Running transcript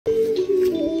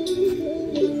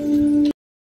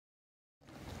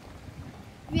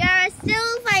still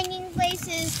finding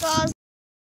places cause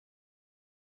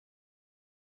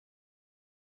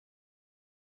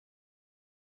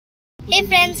Hey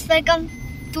friends, welcome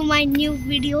to my new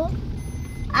video.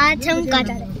 आज हम कहाँ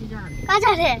जा रहे हैं? कहाँ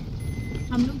जा रहे हैं?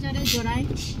 हम लोग जा रहे हैं जोराई।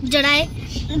 जोराई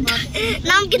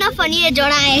नाम कितना फनी है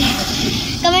जोराई।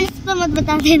 कमेंट्स पे मत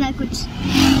बता देना कुछ।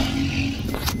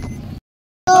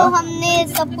 तो हमने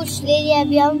सब कुछ ले लिया,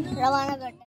 अभी हम रवाना करते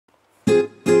हैं।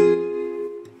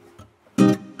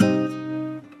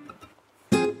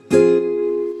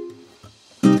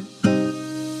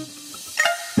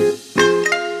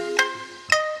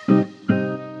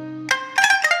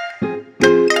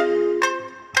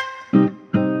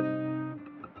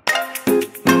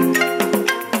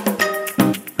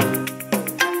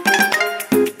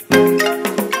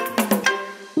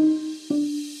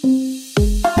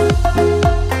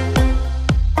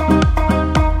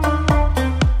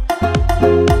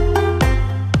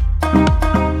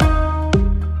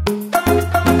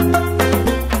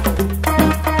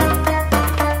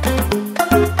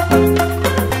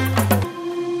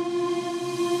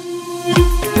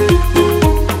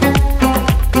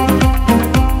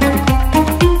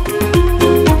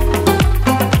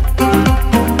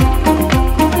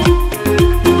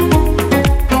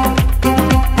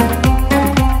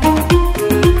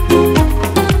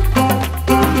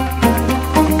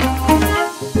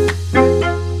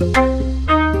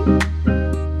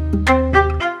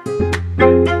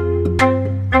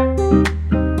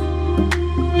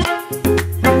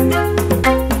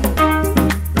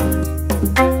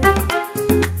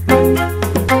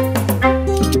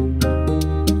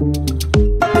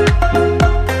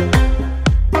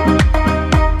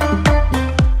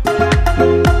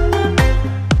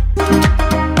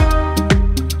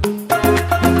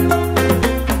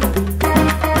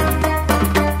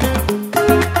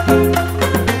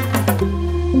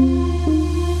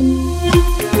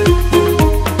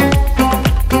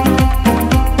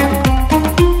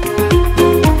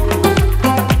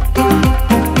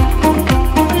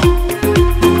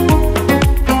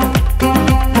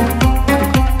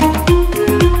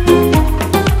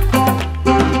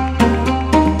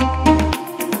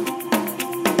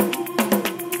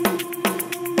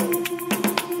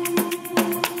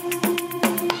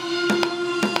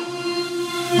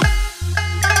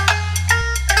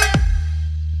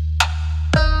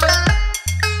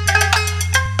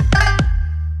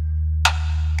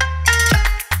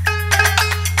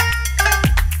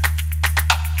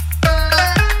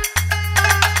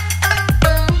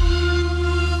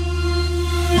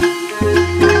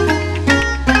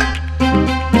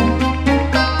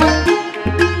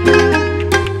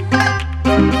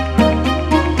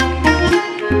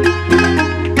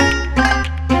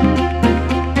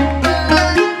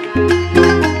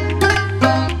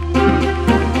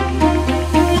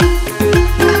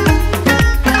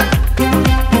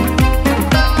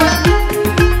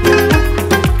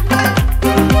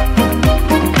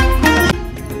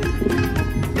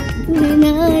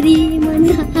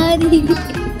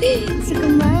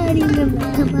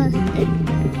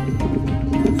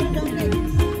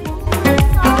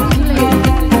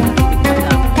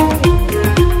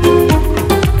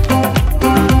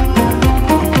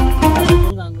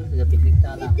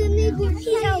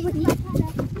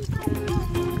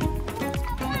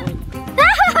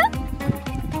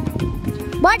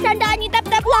 बहुत ठंडा नहीं तब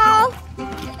तक लाओ।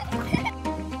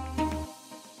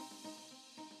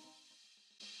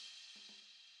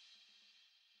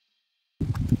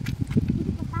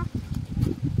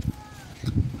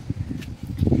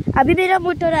 अभी मेरा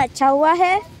मूड थोड़ा अच्छा हुआ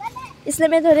है, इसलिए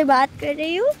मैं थोड़ी बात कर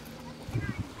रही हूँ।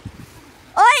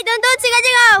 ओए दोनों सिखा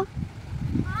जगाओ।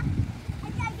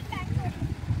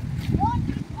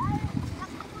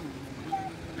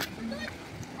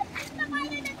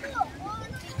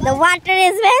 The water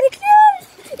is very clear.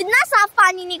 इतना साफ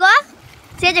पानी नहीं हुआ।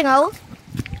 से जगाओ।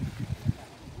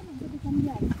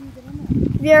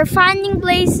 We are finding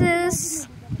places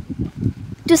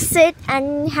to sit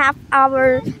and have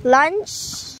our lunch.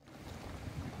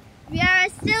 We are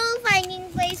still finding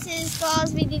places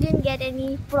because we didn't get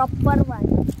any proper one.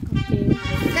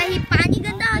 कहीं पानी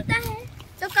गंदा होता है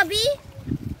तो कभी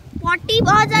पॉटी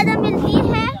बहुत ज़्यादा मिलती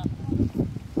है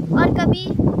और कभी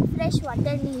फ्रेश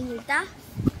वाटर नहीं मिलता।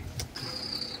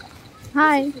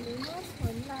 हाय,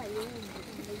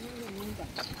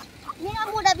 मेरा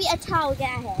मूड अभी अच्छा हो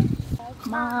गया है।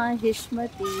 माँ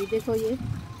हिस्मती देखो ये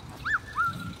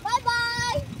बाय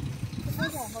बाय।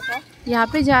 यहाँ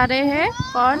पे जा रहे हैं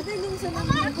और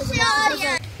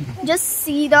just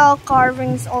see the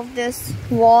carvings of this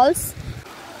walls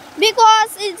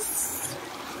because it's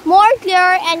more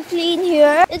clear and clean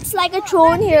here. It's like a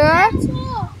throne here.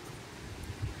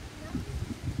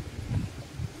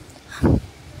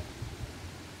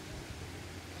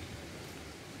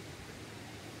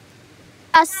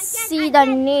 us see the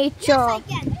nature.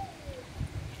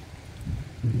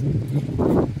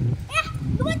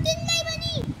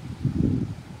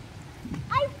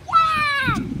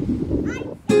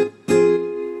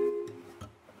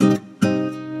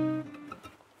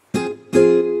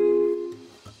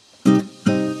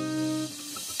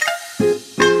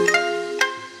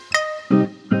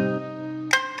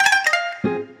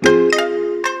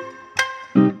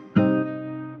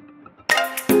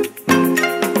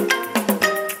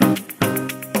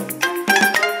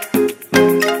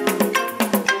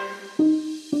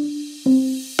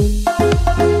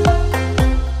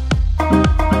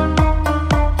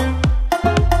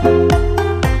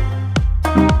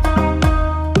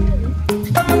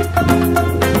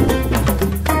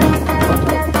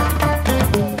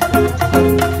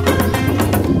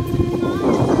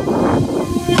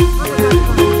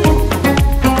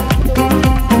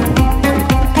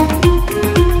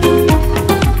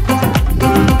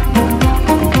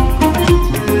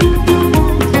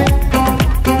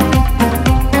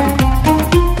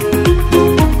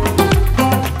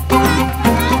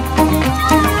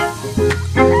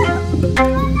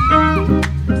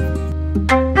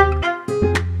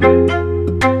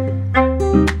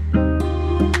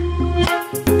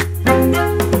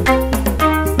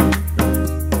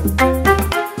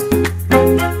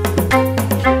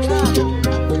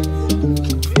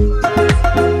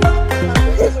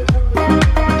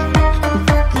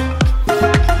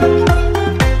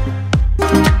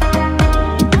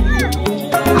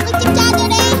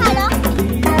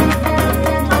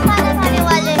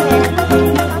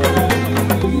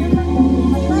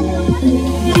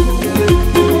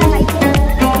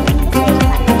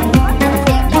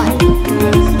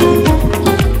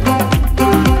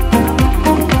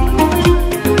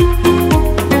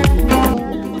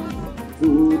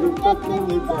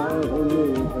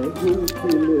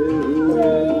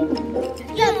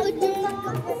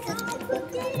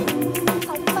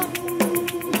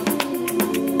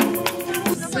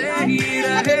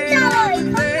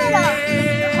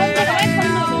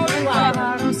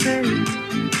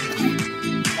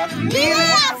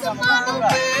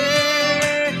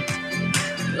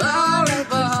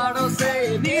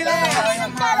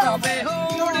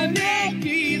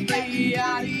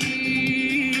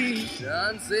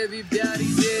 से भी प्यारी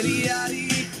तेरी यारी,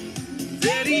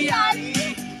 तेरी यारी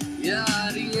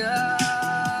यारियां,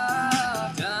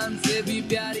 जान से भी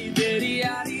प्यारी तेरी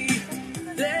यारी,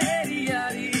 तेरी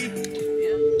यारी।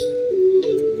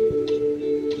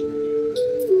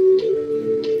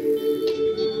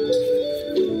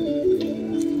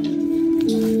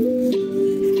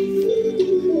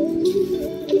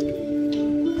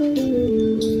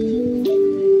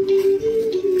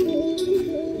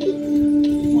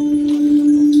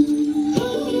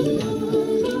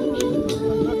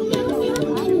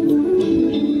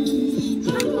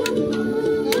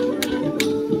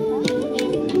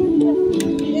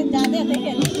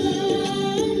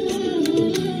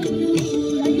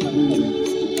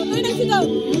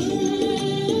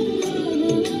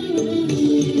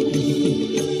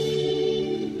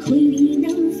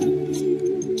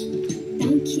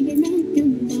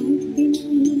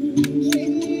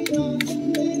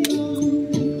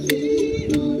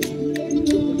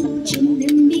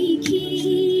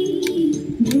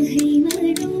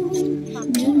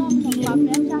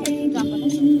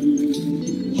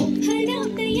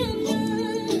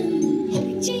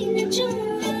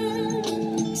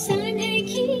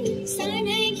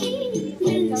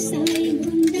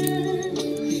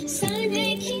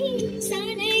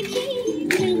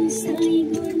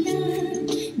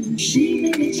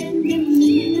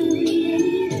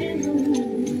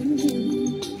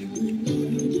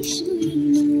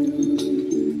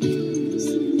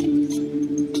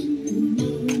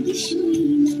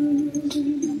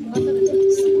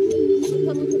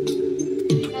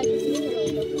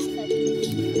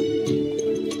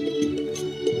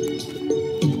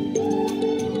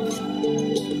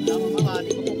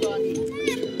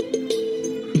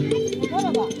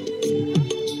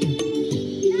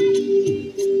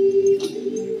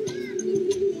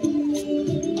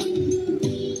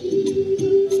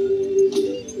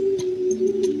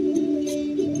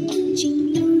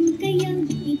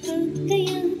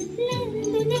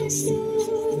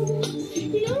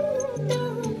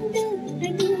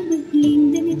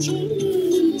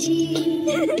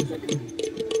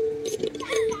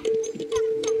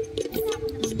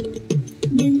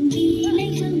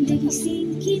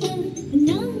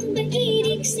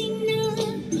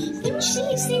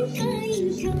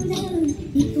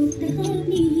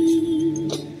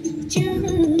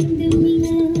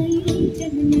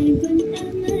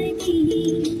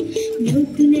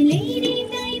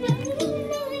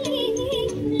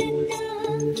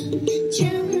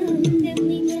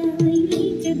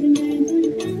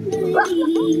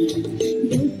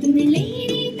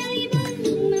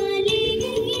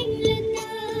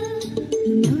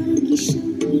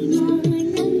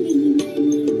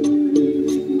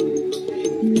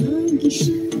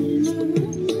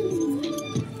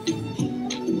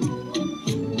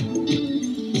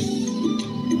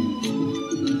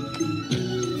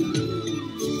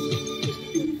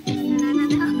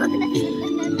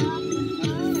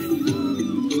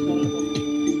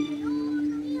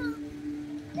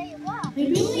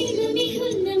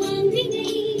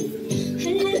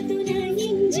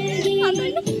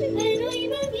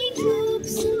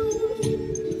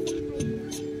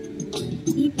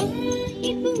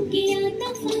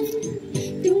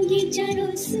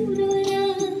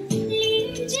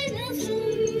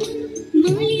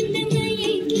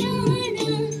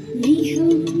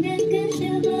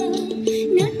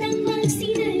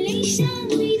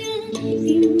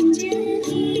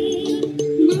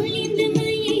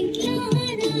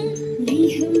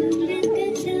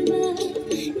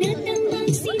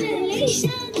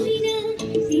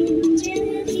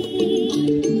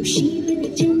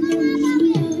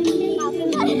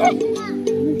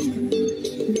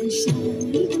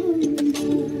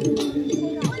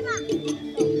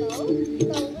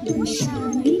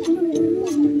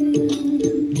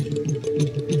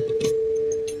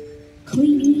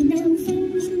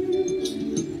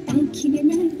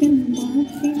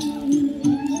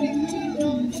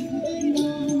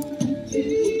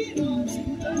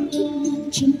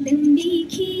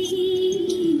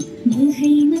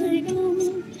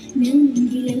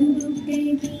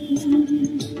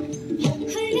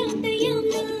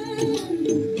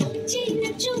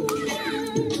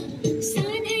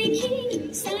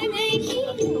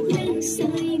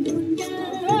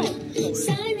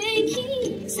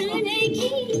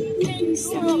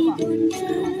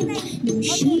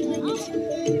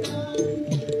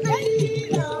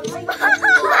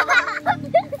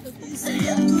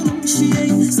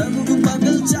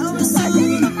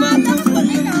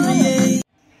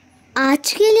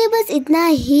 आज के लिए बस इतना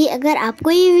ही। अगर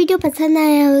आपको ये वीडियो पसंद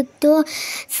आया हो तो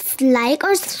लाइक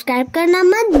और सब्सक्राइब करना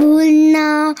मत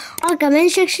भूलना, और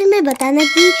कमेंट सेक्शन में बताना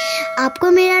कि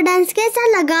आपको मेरा डांस कैसा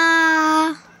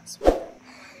लगा।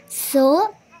 So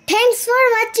thanks for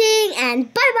watching and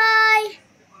bye bye.